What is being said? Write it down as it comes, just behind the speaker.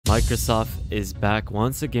Microsoft is back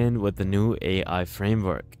once again with the new AI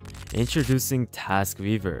framework, introducing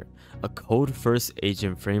TaskWeaver, a code-first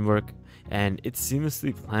agent framework, and it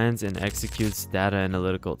seamlessly plans and executes data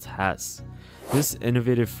analytical tasks. This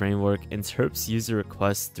innovative framework interprets user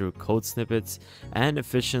requests through code snippets and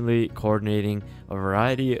efficiently coordinating a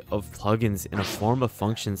variety of plugins in a form of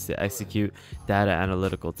functions to execute data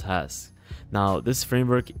analytical tasks. Now, this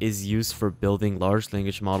framework is used for building large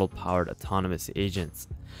language model powered autonomous agents.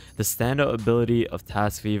 The standout ability of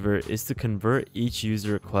TaskWeaver is to convert each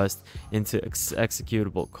user request into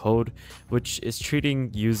executable code, which is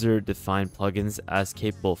treating user-defined plugins as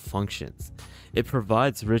capable functions. It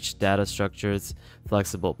provides rich data structures,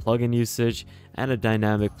 flexible plugin usage, and a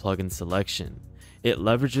dynamic plugin selection. It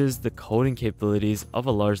leverages the coding capabilities of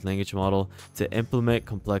a large language model to implement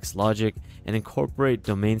complex logic and incorporate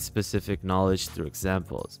domain-specific knowledge through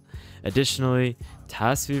examples. Additionally,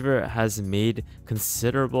 TaskWeaver has made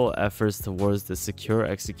considerable efforts towards the secure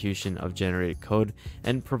execution of generated code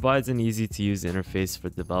and provides an easy-to-use interface for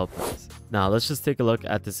developers. Now, let's just take a look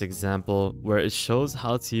at this example where it shows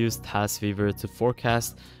how to use TaskWeaver to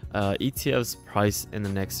forecast ETF's price in the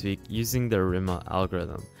next week using the ARIMA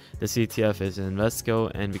algorithm. This ETF is in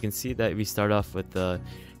Invesco, and we can see that we start off with the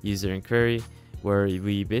user inquiry where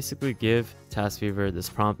we basically give TaskWeaver this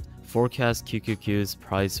prompt: forecast QQQ's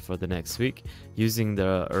price for the next week using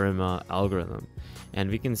the ARIMA algorithm.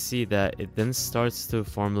 And we can see that it then starts to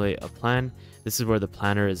formulate a plan. This is where the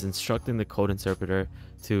planner is instructing the code interpreter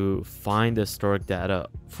to find the historic data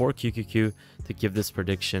for QQQ to give this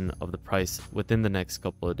prediction of the price within the next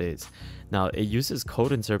couple of days. Now, it uses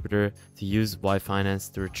code interpreter to use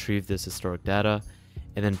YFinance to retrieve this historic data.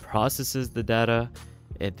 It then processes the data.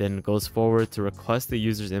 It then goes forward to request the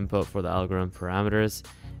user's input for the algorithm parameters.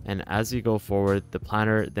 And as we go forward, the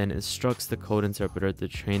planner then instructs the code interpreter to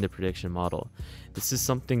train the prediction model. This is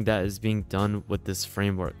something that is being done with this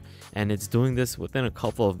framework, and it's doing this within a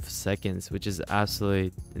couple of seconds, which is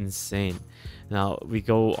absolutely insane. Now, we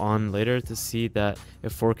go on later to see that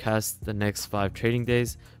it forecasts the next 5 trading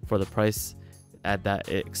days for the price at that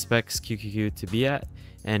it expects QQQ to be at.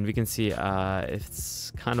 And we can see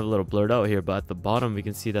it's kind of a little blurred out here, but at the bottom we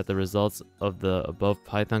can see that the results of the above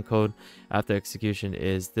Python code after execution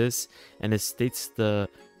is this, and it states the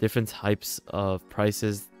different types of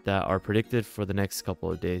prices that are predicted for the next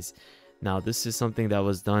couple of days. Now, this is something that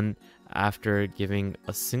was done after giving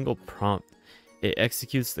a single prompt. It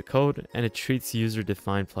executes the code and it treats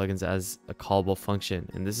user-defined plugins as a callable function,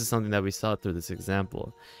 and this is something that we saw through this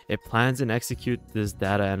example. It plans and executes this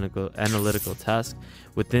data analytical task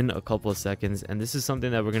within a couple of seconds, and this is something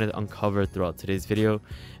that we're going to uncover throughout today's video,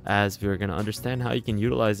 as we're going to understand how you can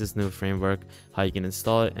utilize this new framework, how you can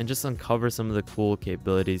install it, and just uncover some of the cool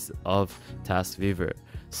capabilities of TaskWeaver.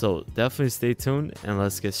 So definitely stay tuned, and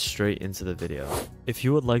let's get straight into the video. If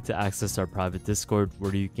you would like to access our private Discord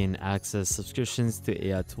where you can access subscriptions to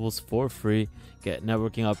AI tools for free, get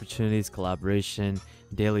networking opportunities, collaboration,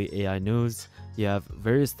 daily AI news, you have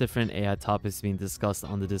various different AI topics being discussed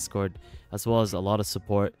on the Discord, as well as a lot of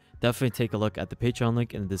support, definitely take a look at the Patreon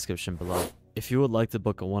link in the description below. If you would like to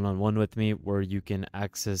book a one-on-one with me where you can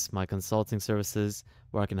access my consulting services,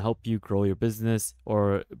 where I can help you grow your business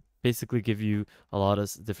or basically give you a lot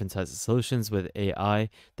of different types of solutions with AI,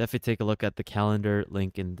 definitely take a look at the calendar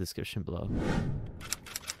link in the description below.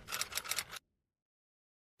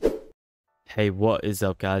 Hey, what is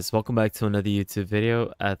up guys? Welcome back to another YouTube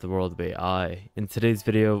video at the World of AI. In today's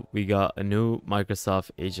video, we got a new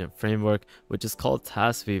Microsoft agent framework, which is called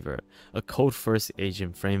TaskWeaver, a code-first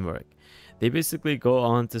agent framework. They basically go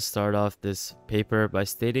on to start off this paper by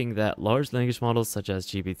stating that large language models such as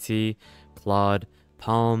GPT, Claude,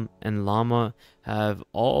 Palm, and Llama have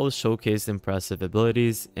all showcased impressive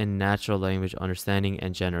abilities in natural language understanding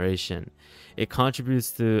and generation. It contributes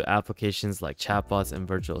to applications like chatbots and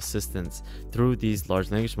virtual assistants through these large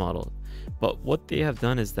language models. But what they have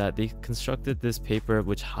done is that they constructed this paper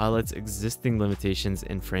which highlights existing limitations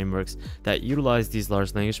in frameworks that utilize these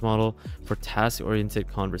large language models for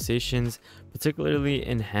task-oriented conversations, particularly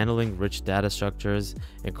in handling rich data structures,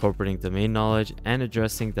 incorporating domain knowledge, and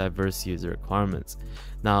addressing diverse user requirements.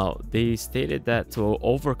 Now, they stated that to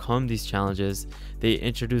overcome these challenges, they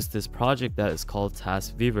introduced this project that is called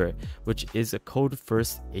TaskWeaver, which is a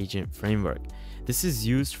code-first agent framework. This is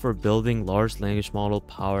used for building large language model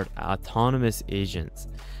powered autonomous agents.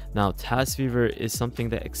 Now, TaskWeaver is something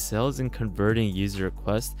that excels in converting user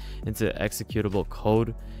requests into executable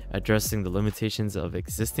code, addressing the limitations of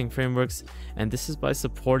existing frameworks, and this is by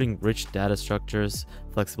supporting rich data structures,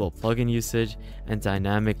 flexible plugin usage, and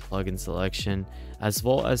dynamic plugin selection, as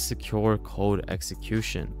well as secure code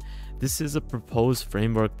execution. This is a proposed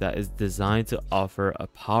framework that is designed to offer a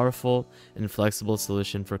powerful and flexible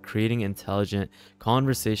solution for creating intelligent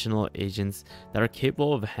conversational agents that are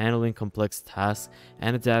capable of handling complex tasks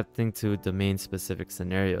and adapting to domain-specific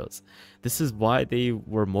scenarios. This is why they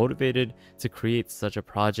were motivated to create such a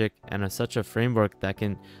project and such a framework that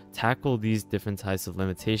can tackle these different types of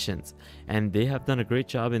limitations. And they have done a great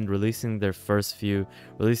job in releasing their first few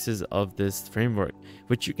releases of this framework,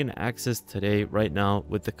 which you can access today right now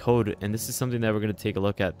with the code. And this is something that we're going to take a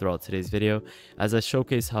look at throughout today's video as I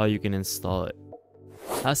showcase how you can install it.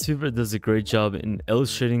 TaskWeaver does a great job in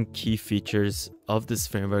illustrating key features of this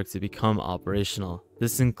framework to become operational.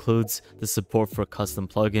 This includes the support for custom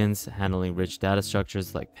plugins, handling rich data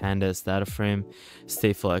structures like pandas, DataFrame,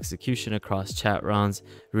 stateful execution across chat rounds,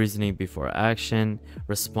 reasoning before action,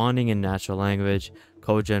 responding in natural language,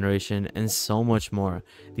 code generation, and so much more.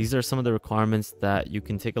 These are some of the requirements that you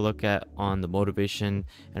can take a look at on the motivation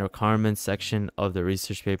and requirements section of the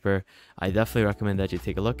research paper. I definitely recommend that you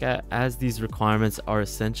take a look at, as these requirements are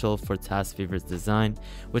essential for TaskWeaver's design,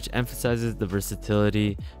 which emphasizes the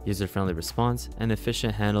versatility, user-friendly response, and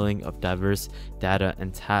efficient handling of diverse data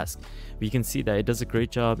and tasks. We can see that it does a great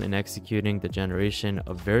job in executing the generation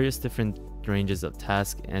of various different ranges of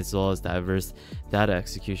tasks as well as diverse data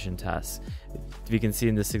execution tasks. We can see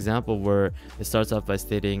in this example where it starts off by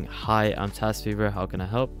stating, "Hi, I'm TaskWeaver, how can I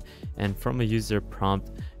help?" And from a user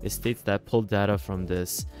prompt, it states that pull data from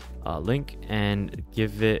this link and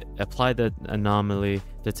apply the anomaly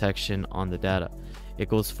detection on the data. It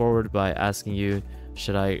goes forward by asking you,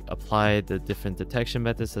 should I apply the different detection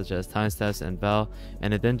methods such as timestamps and val,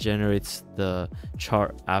 and it then generates the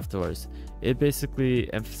chart afterwards. It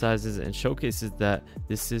basically emphasizes and showcases that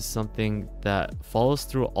this is something that follows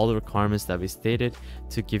through all the requirements that we stated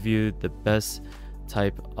to give you the best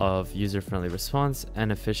type of user-friendly response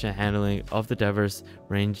and efficient handling of the diverse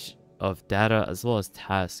range of data as well as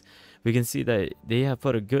tasks. We can see that they have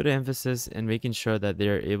put a good emphasis in making sure that they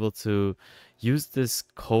are able to use this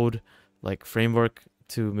code like framework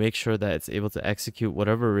to make sure that it's able to execute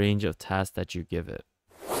whatever range of tasks that you give it.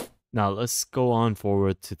 Now let's go on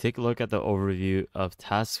forward to take a look at the overview of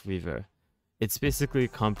TaskWeaver. It's basically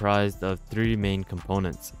comprised of three main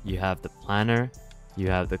components. You have the planner, you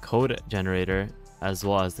have the code generator, as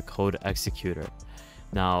well as the code executor.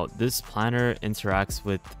 Now this planner interacts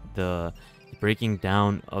with the breaking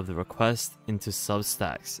down of the request into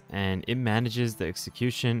substacks, and it manages the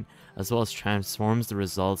execution as well as transforms the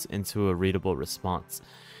results into a readable response.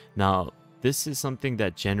 Now this is something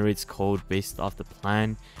that generates code based off the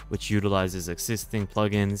plan, which utilizes existing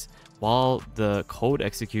plugins, while the code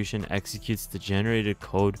execution executes the generated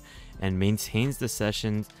code and maintains the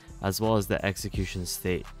sessions as well as the execution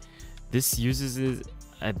state. This uses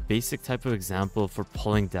a basic type of example for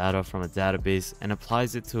pulling data from a database and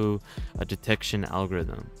applies it to a detection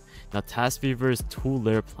algorithm. Now TaskWeaver's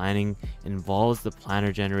two-layer planning involves the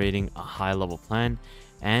planner generating a high-level plan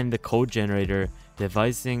and the code generator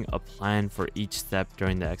devising a plan for each step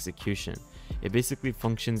during the execution. It basically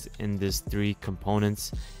functions in these three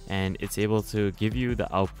components, and it's able to give you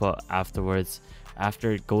the output afterwards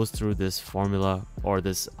after it goes through this formula, or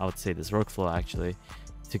this, I would say this workflow actually,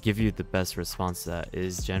 to give you the best response that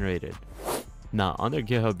is generated. Now on their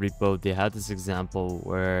GitHub repo, they had this example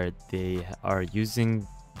where they are using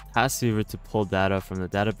TaskWeaver to pull data from the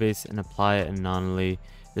database and apply an anomaly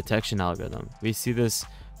detection algorithm. We see this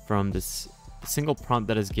from this single prompt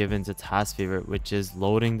that is given to TaskWeaver, which is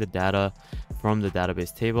loading the data from the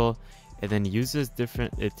database table. It then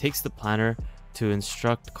it takes the planner to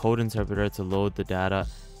instruct code interpreter to load the data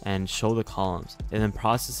and show the columns. It then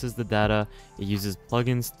processes the data. It uses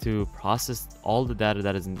plugins to process all the data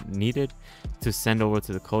that is needed to send over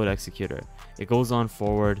to the code executor. It goes on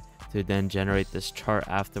forward to then generate this chart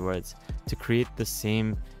afterwards to create the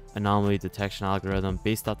same anomaly detection algorithm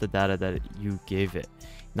based off the data that you gave it.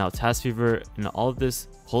 Now TaskWeaver in all of this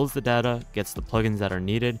pulls the data, gets the plugins that are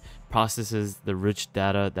needed, processes the rich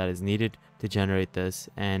data that is needed to generate this,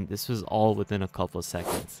 and this was all within a couple of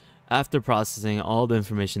seconds. After processing all the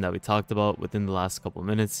information that we talked about within the last couple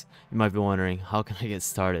minutes, you might be wondering, how can I get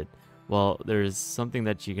started? Well, there's something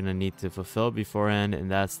that you're going to need to fulfill beforehand, and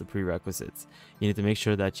that's the prerequisites. You need to make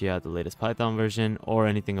sure that you have the latest Python version or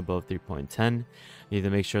anything above 3.10. You need to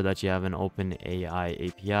make sure that you have an open AI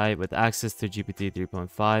API with access to GPT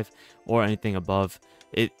 3.5 or anything above.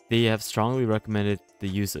 They have strongly recommended the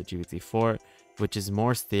use of GPT-4, which is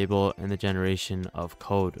more stable in the generation of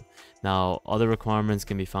code. Now, other requirements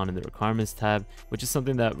can be found in the requirements tab, which is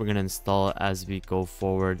something that we're going to install as we go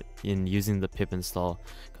forward in using the pip install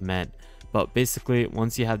command. But basically,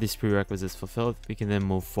 once you have these prerequisites fulfilled, we can then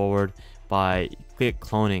move forward by click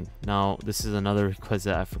cloning. Now this is another request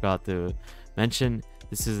that I forgot to mention.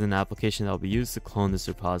 This is an application that will be used to clone this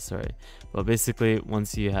repository. But basically,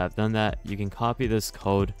 once you have done that, you can copy this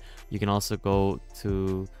code. You can also go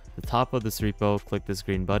to the top of this repo, click this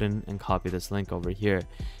green button, and copy this link over here.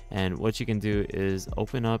 And what you can do is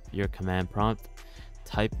open up your command prompt,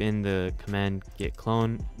 type in the command git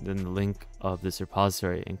clone, then the link of this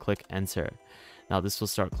repository, and click enter. Now this will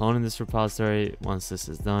start cloning this repository. Once this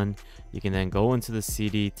is done, you can then go into the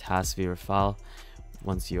cd TaskWeaver file.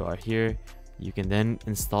 Once you are here, you can then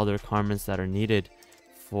install the requirements that are needed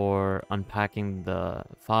for unpacking the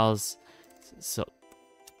files. So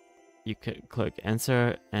you can click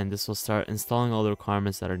enter, and this will start installing all the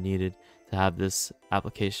requirements that are needed to have this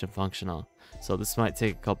application functional. So this might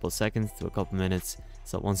take a couple of seconds to a couple minutes.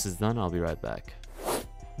 So once it's done, I'll be right back.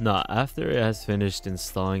 Now, after it has finished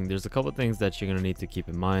installing, there's a couple of things that you're going to need to keep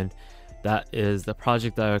in mind. That is the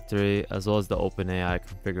project directory as well as the OpenAI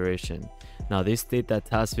configuration. Now, they state that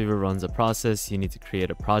TaskWeaver runs a process. You need to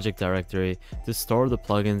create a project directory to store the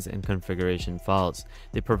plugins and configuration files.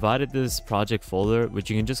 They provided this project folder, which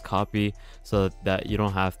you can just copy so that you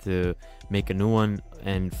don't have to make a new one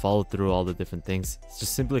and follow through all the different things.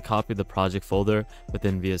 Just simply copy the project folder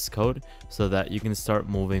within VS Code so that you can start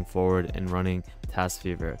moving forward and running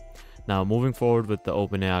TaskWeaver. Now, moving forward with the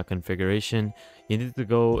OpenAI configuration, you need to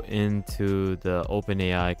go into the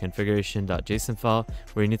OpenAI configuration.json file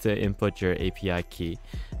where you need to input your API key.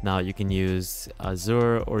 Now, you can use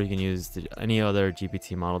Azure or you can use any other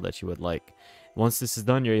GPT model that you would like. Once this is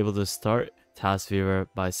done, you're able to start TaskWeaver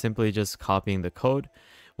by simply just copying the code.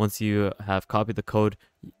 Once you have copied the code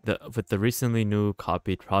with the recently new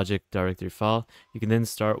copied project directory file, you can then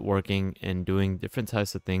start working and doing different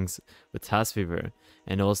types of things with TaskWeaver.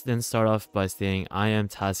 And it will then start off by stating, "I am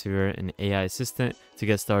TaskWeaver, an AI assistant. To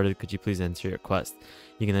get started, could you please enter your request?"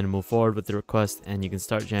 You can then move forward with the request and you can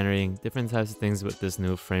start generating different types of things with this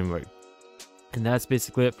new framework. And that's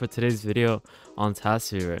basically it for today's video on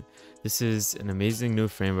TaskWeaver. This is an amazing new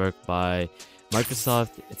framework by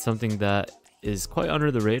Microsoft. It's something that is quite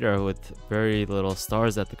under the radar with very little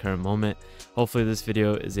stars at the current moment. Hopefully this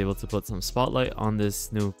video is able to put some spotlight on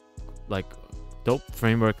this new dope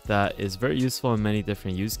framework that is very useful in many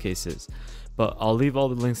different use cases. But I'll leave all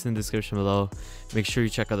the links in the description below. Make sure you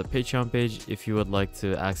check out the Patreon page if you would like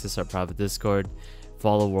to access our private Discord.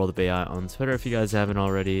 Follow World of AI on Twitter if you guys haven't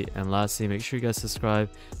already. And lastly, make sure you guys subscribe,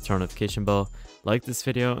 turn on notification bell, like this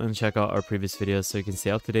video, and check out our previous videos so you can stay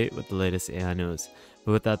up to date with the latest AI news.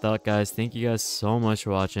 But with that thought, guys, thank you guys so much for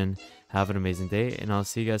watching. Have an amazing day, and I'll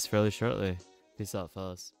see you guys fairly shortly. Peace out,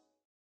 fellas.